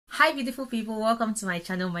Hi beautiful people, welcome to my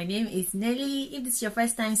channel. My name is Nelly. If this is your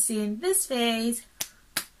first time seeing this face,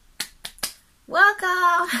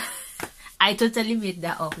 welcome. I totally made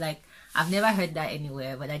that up, like I've never heard that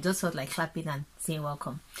anywhere, but I just felt like clapping and saying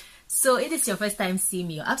welcome. So if this is your first time seeing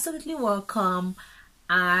me, you're absolutely welcome.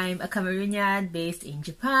 I'm a Cameroonian based in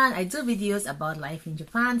Japan. I do videos about life in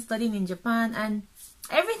Japan, studying in Japan, and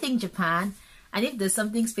everything Japan. And if there's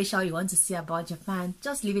something special you want to see about Japan,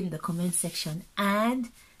 just leave it in the comment section. And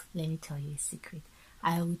let me tell you a secret.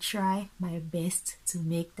 I will try my best to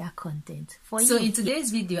make that content for you. So in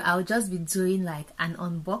today's video, I'll just be doing like an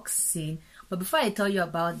unboxing. But before I tell you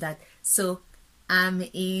about that, so I'm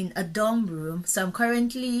in a dorm room. So I'm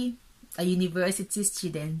currently a university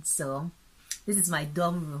student. So this is my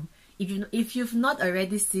dorm room. If you've not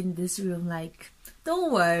already seen this room, like,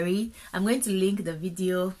 don't worry. I'm going to link the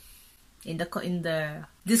video in the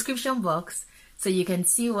description box so you can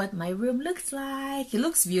see what my room looks like. It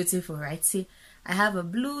looks beautiful, right? See, I have a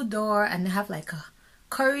blue door and I have like a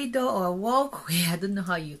corridor or a walkway. I don't know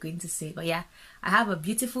how you're going to say it, but yeah, I have a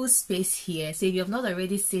beautiful space here. So if you have not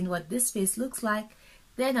already seen what this space looks like,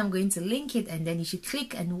 then I'm going to link it and then you should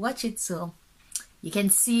click and watch it so you can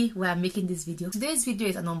see where I'm making this video. Today's video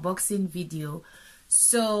is an unboxing video.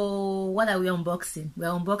 So what are we unboxing? We're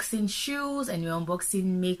unboxing shoes and we're unboxing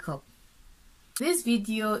makeup. This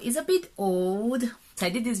video is a bit old. So I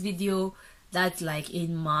did this video that's like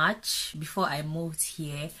in March before I moved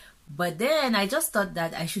here. But then I just thought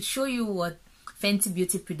that I should show you what Fenty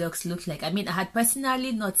beauty products look like. I mean, I had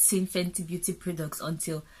personally not seen Fenty beauty products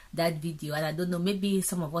until that video. And I don't know, maybe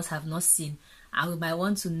some of us have not seen. And we might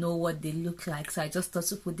want to know what they look like. So I just thought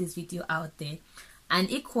to put this video out there. And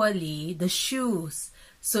equally, the shoes.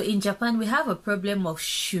 So in Japan, we have a problem of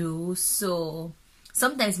shoes. So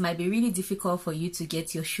sometimes it might be really difficult for you to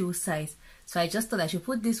get your shoe size. So I just thought I should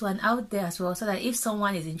put this one out there as well, so that if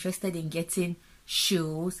someone is interested in getting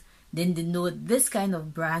shoes, then they know this kind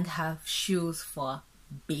of brand have shoes for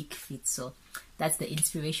big feet. So that's the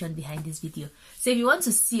inspiration behind this video. So if you want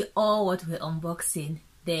to see all what we're unboxing,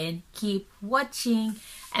 then keep watching.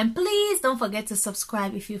 And please don't forget to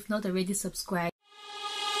subscribe if you've not already subscribed.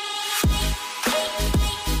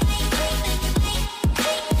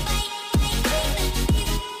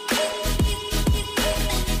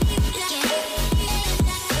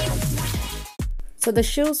 So the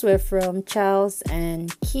shoes were from Charles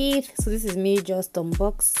and Keith. So this is me just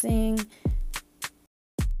unboxing.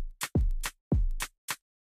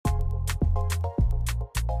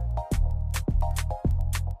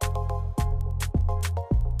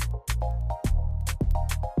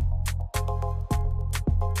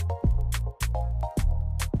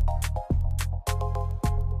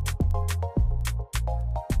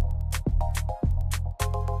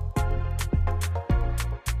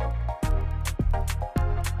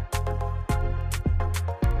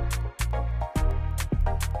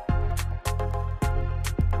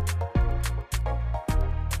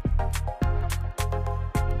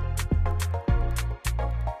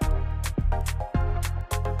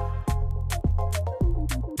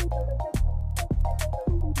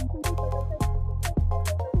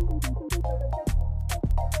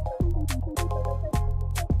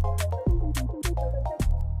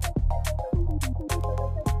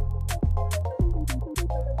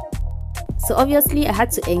 So obviously I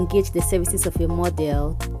had to engage the services of a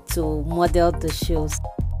model to model the shoes.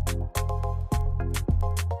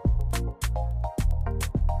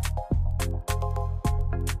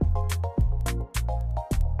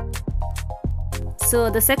 So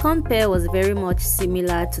the second pair was very much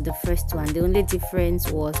similar to the first one. The only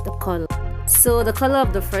difference was the color. So the color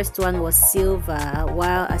of the first one was silver,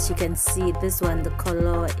 while as you can see, this one, the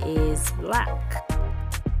color is black.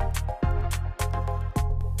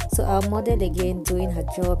 So our model again doing her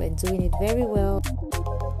job and doing it very well.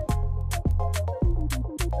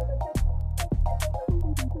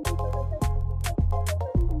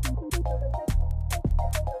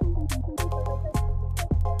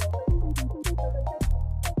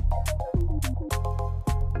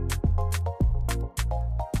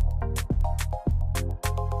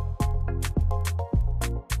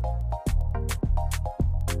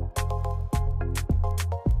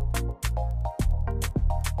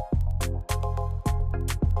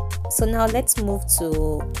 So now let's move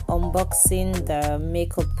to unboxing the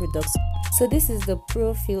makeup products. So this is the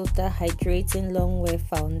Pro Filter Hydrating Longwear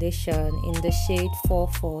Foundation in the shade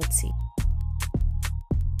 440.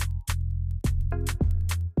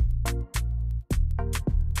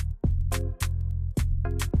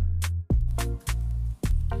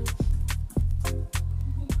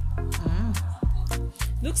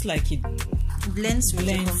 Looks like it blends with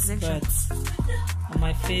the complexion. But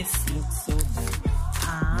my face looks so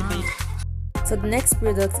bad. So the next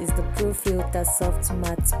product is the Pro Filter Soft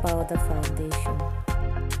Matte Powder Foundation,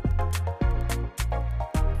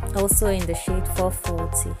 also in the shade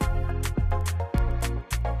 440.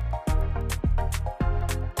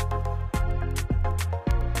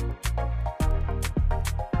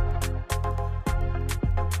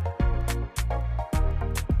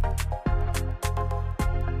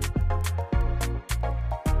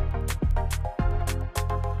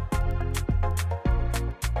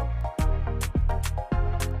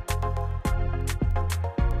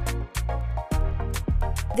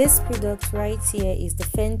 This product right here is the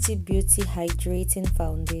Fenty Beauty Hydrating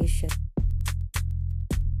Foundation.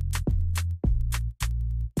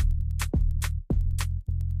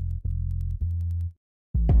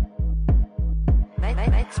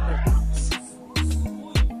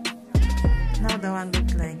 Now that one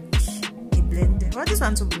look like a blender. What this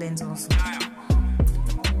one to blend also?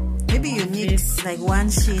 Maybe you need like one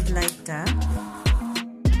shade like that.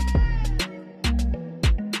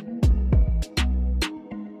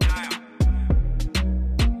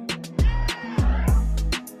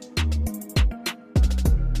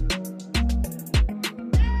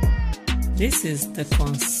 This is the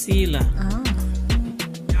concealer.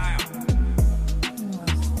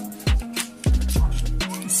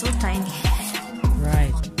 It's so tiny.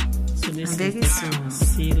 Right. So this is the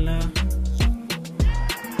concealer.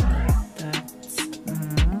 Like that.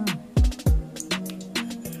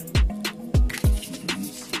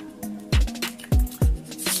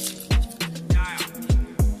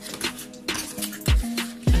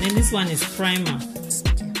 And then this one is primer.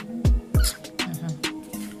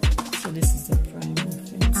 This is the primer.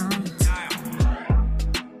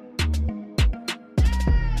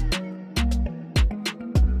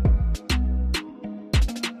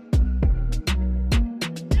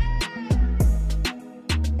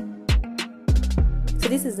 So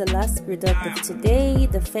this is the last product of today,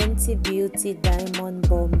 the Fenty Beauty Diamond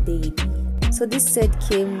Bomb Baby. So this set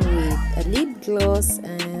came with a lip gloss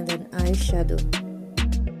and an eyeshadow.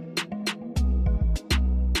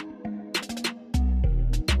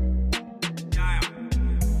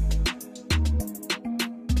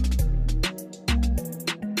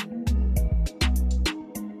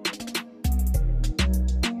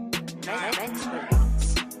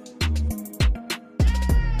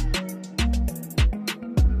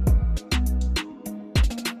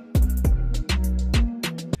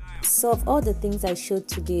 So of all the things I showed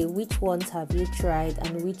today, which ones have you tried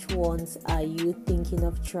and which ones are you thinking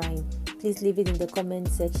of trying? Please leave it in the comment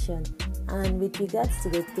section. And with regards to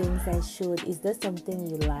the things I showed, is there something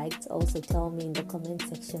you liked? Also tell me in the comment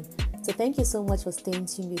section. So thank you so much for staying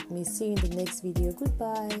tuned with me. See you in the next video.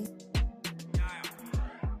 Goodbye.